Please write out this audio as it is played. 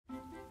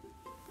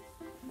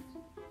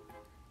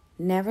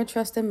Never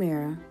Trust a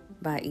Mirror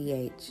by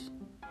E.H.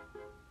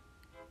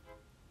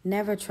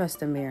 Never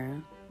trust a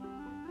mirror,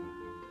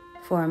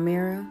 for a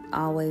mirror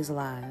always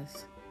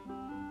lies.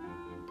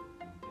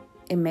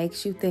 It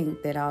makes you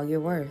think that all your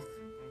worth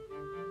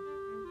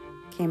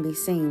can be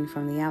seen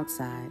from the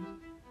outside.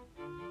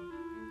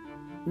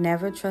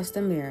 Never trust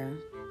a mirror.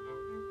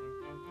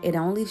 It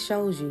only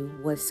shows you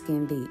what's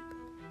skin deep.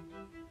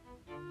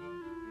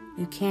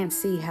 You can't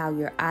see how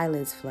your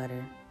eyelids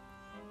flutter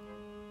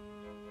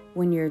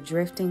when you're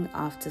drifting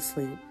off to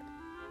sleep.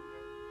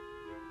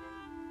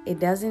 It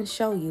doesn't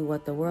show you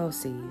what the world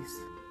sees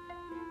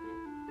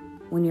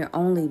when you're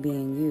only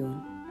being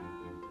you,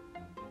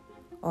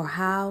 or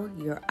how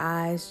your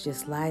eyes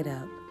just light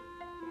up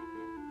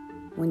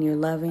when you're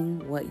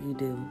loving what you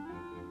do.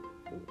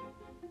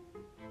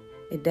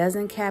 It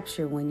doesn't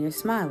capture when you're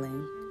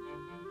smiling,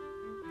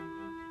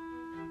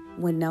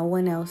 when no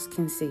one else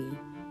can see,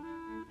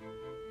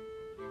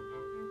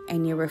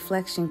 and your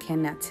reflection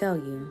cannot tell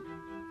you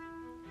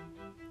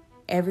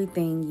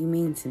everything you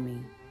mean to me.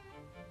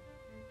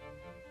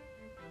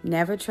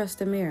 Never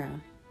trust a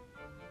mirror,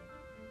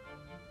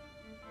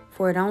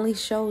 for it only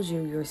shows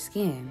you your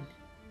skin.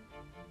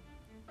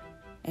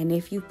 And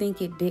if you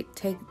think it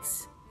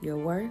dictates your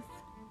worth,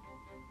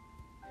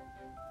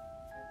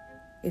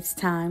 it's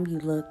time you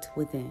looked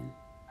within.